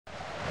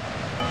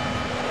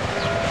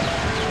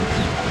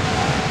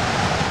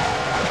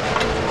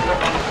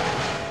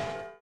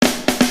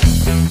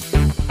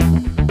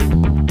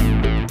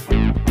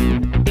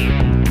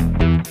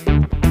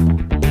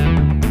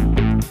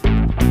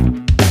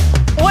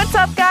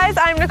up, guys?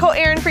 I'm Nicole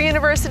Aaron for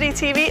University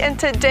TV, and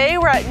today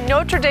we're at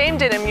Notre Dame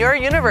de Namur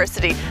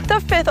University, the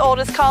 5th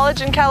oldest college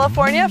in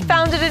California,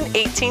 founded in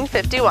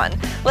 1851.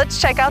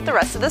 Let's check out the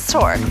rest of this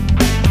tour.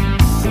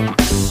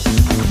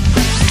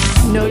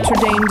 Notre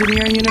Dame de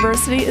Namur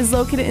University is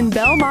located in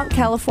Belmont,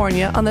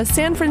 California, on the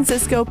San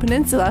Francisco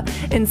Peninsula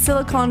in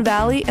Silicon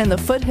Valley and the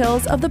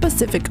foothills of the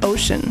Pacific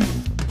Ocean.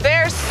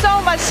 There's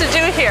so much to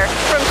do here,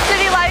 from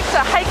city life to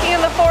hiking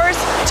in the forest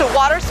to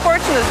water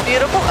sports in this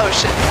beautiful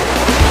ocean.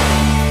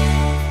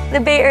 The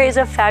Bay Area is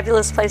a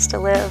fabulous place to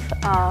live.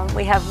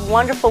 We have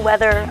wonderful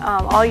weather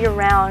all year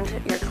round.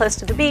 You're close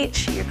to the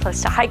beach, you're close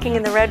to hiking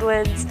in the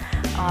redwoods,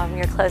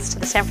 you're close to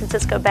the San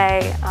Francisco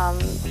Bay.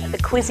 The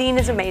cuisine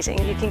is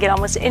amazing. You can get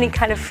almost any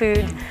kind of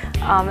food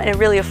at a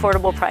really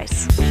affordable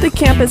price. The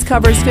campus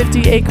covers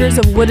 50 acres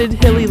of wooded,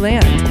 hilly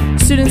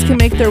land. Students can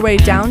make their way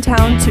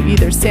downtown to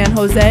either San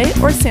Jose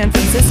or San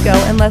Francisco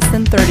in less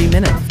than 30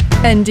 minutes.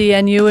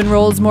 NDNU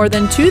enrolls more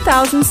than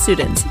 2,000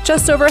 students,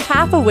 just over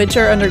half of which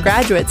are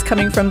undergraduates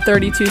coming from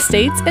 32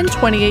 states and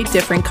 28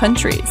 different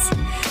countries.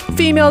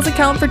 Females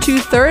account for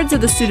 2/3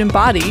 of the student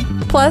body,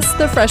 plus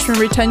the freshman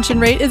retention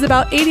rate is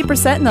about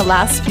 80% in the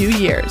last few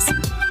years.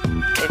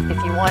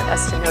 If you want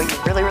us to know you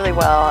really, really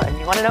well, and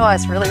you want to know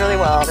us really, really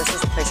well, this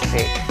is the place to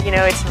be. You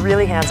know, it's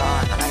really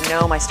hands-on, and I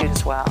know my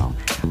students well,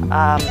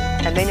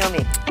 and they know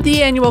me.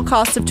 The annual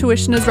cost of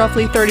tuition is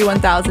roughly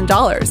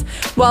 $31,000,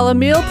 while a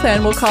meal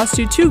plan will cost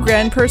you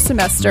 $2,000 per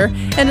semester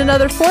and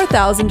another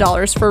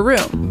 $4,000 for a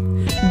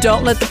room.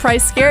 Don't let the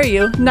price scare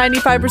you.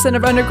 95%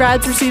 of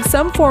undergrads receive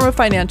some form of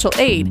financial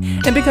aid,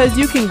 and because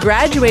you can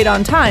graduate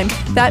on time,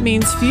 that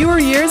means fewer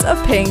years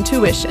of paying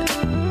tuition.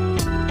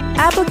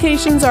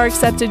 Applications are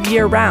accepted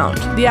year-round.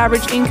 The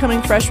average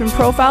incoming freshman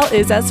profile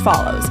is as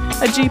follows: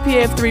 a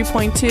GPA of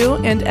 3.2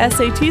 and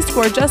SAT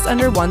score just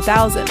under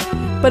 1,000.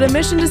 But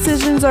admission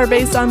decisions are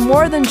based on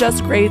more than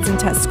just grades and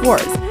test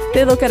scores.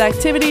 They look at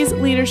activities,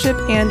 leadership,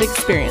 and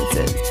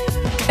experiences.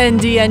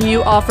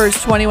 NDNU offers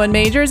 21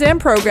 majors and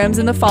programs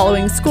in the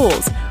following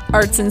schools: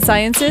 Arts and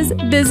Sciences,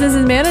 Business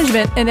and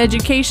Management, and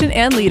Education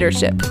and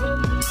Leadership.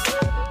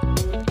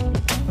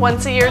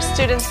 Once a year,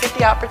 students get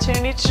the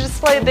opportunity to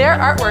display their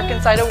artwork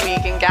inside a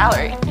Wiegand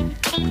gallery.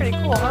 Pretty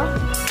cool, huh?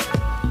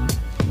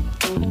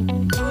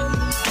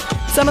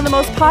 Some of the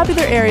most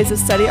popular areas of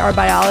study are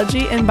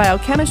biology and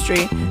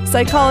biochemistry,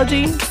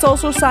 psychology,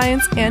 social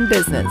science, and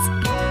business.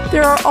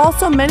 There are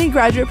also many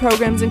graduate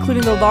programs,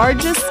 including the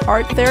largest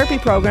art therapy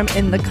program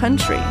in the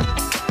country.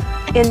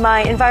 In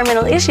my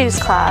environmental issues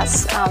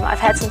class, I've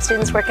had some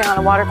students working on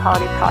a water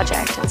quality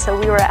project, and so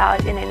we were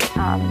out in an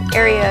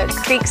area,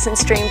 creeks and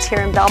streams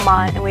here in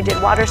Belmont, and we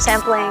did water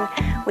sampling,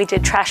 we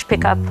did trash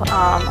pickup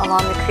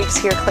along the creeks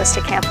here close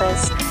to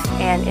campus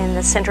and in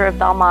the center of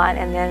Belmont,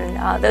 and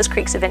then those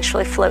creeks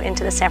eventually flow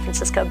into the San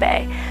Francisco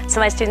Bay. So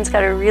my students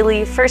got a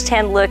really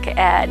first-hand look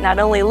at not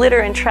only litter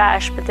and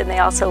trash, but then they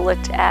also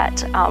looked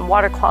at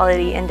water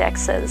quality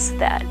indices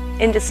that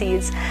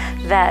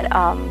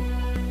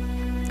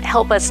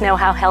help us know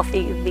how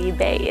healthy the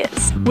bay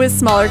is. With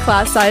smaller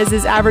class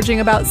sizes averaging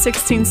about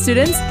 16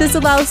 students, this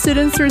allows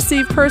students to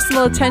receive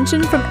personal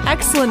attention from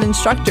excellent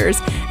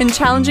instructors in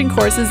challenging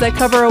courses that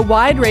cover a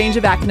wide range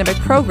of academic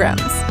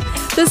programs.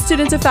 The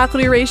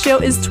student-to-faculty ratio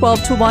is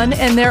 12:1,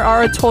 and there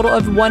are a total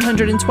of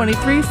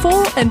 123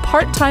 full and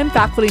part-time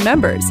faculty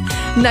members,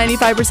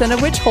 95%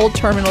 of which hold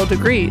terminal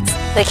degrees.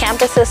 The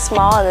campus is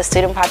small and the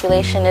student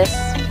population is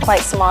quite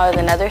smaller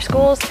than other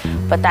schools,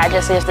 but that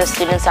just gives the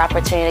students the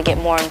opportunity to get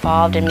more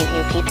involved and meet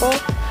new people.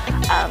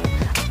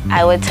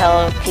 I would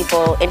tell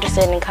people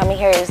interested in coming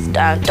here is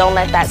don't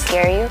let that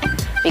scare you,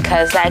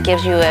 because that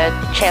gives you a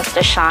chance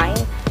to shine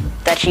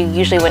that you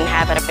usually wouldn't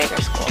have at a bigger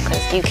school,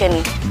 because you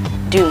can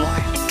do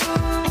more.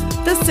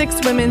 The 6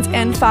 women's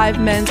and 5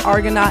 men's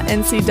Argonaut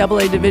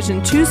NCAA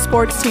Division II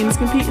sports teams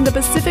compete in the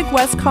Pacific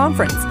West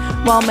Conference,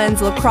 while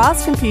men's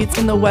lacrosse competes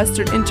in the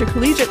Western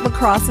Intercollegiate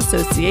Lacrosse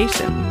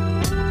Association.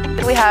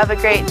 We have a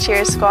great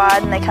cheer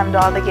squad, and they come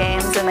to all the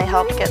games and they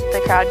help get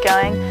the crowd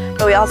going.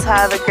 But we also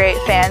have a great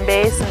fan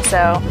base, and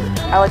so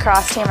our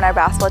lacrosse team and our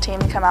basketball team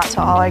come out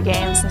to all our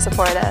games and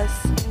support us.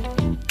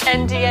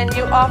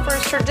 NDNU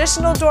offers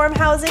traditional dorm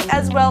housing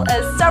as well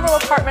as several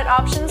apartment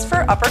options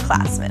for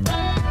upperclassmen.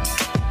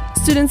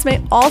 Students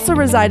may also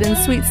reside in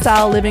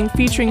suite-style living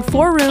featuring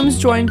 4 rooms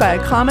joined by a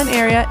common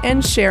area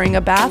and sharing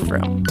a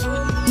bathroom.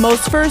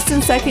 Most first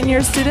and second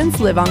year students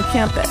live on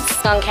campus.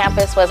 On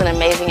campus was an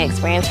amazing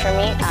experience for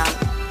me.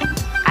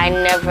 I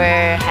never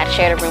had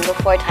shared a room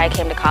before until I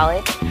came to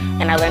college,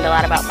 and I learned a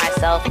lot about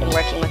myself and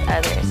working with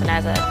others. And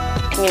as a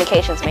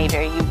communications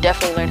major, you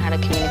definitely learn how to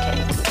communicate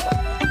with people.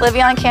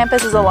 Living on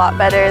campus is a lot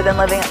better than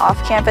living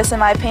off campus in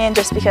my opinion,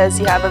 just because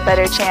you have a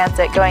better chance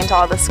at going to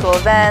all the school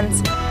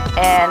events,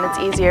 and it's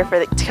easier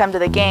to come to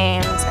the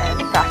games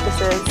and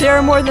practices. There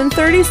are more than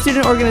 30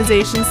 student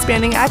organizations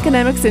spanning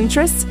academics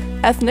interests,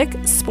 ethnic,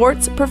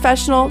 sports,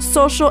 professional,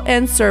 social,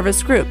 and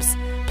service groups.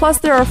 Plus,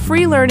 there are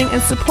free learning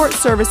and support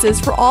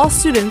services for all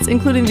students,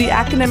 including the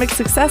Academic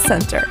Success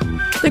Center,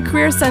 the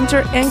Career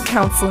Center, and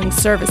counseling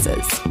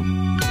services.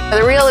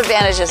 The real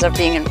advantages of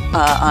being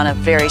on a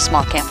very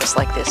small campus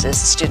like this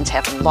is students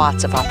have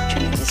lots of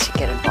opportunities to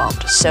get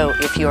involved. So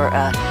if you're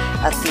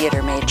a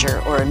theater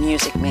major or a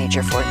music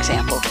major, for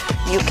example,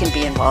 you can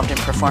be involved in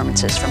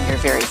performances from your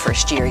very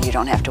first year. You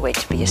don't have to wait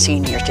to be a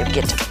senior to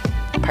get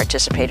to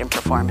participate in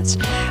performance.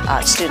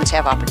 Students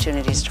have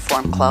opportunities to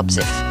form clubs.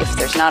 If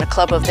there's not a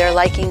club of their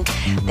liking,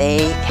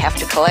 they have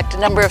to collect a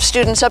number of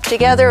students up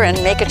together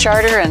and make a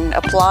charter and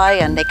apply,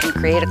 and they can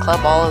create a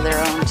club all of their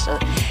own. So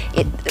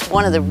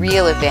one of the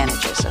real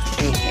advantages of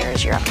being here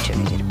is your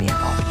opportunity to be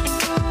involved.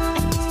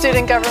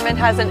 Student government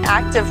has an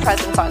active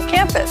presence on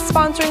campus,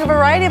 sponsoring a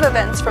variety of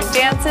events from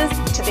dances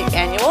to the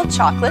annual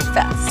Chocolate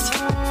Fest.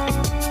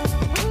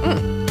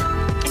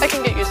 I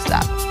can get used to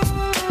that.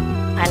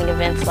 Planning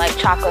events like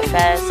Chocolate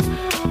Fest,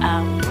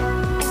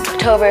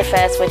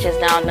 Oktoberfest, which is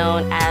now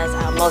known as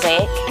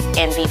Mosaic,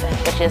 and Viva,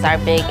 which is our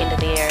big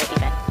end-of-the-year event.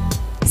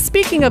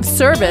 Speaking of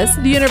service,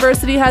 the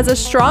university has a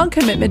strong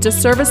commitment to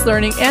service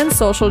learning and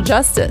social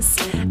justice.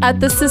 At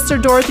the Sister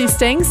Dorothy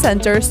Stang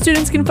Center,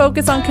 students can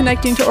focus on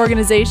connecting to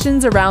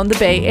organizations around the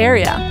Bay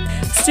Area.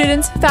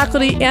 Students,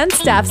 faculty, and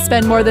staff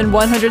spend more than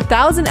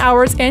 100,000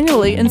 hours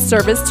annually in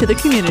service to the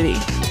community.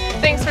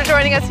 Thanks for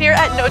joining us here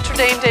at Notre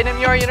Dame de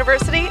Namur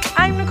University.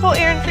 I'm Nicole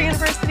Aaron for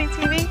University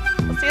TV.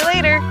 We'll see you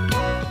later.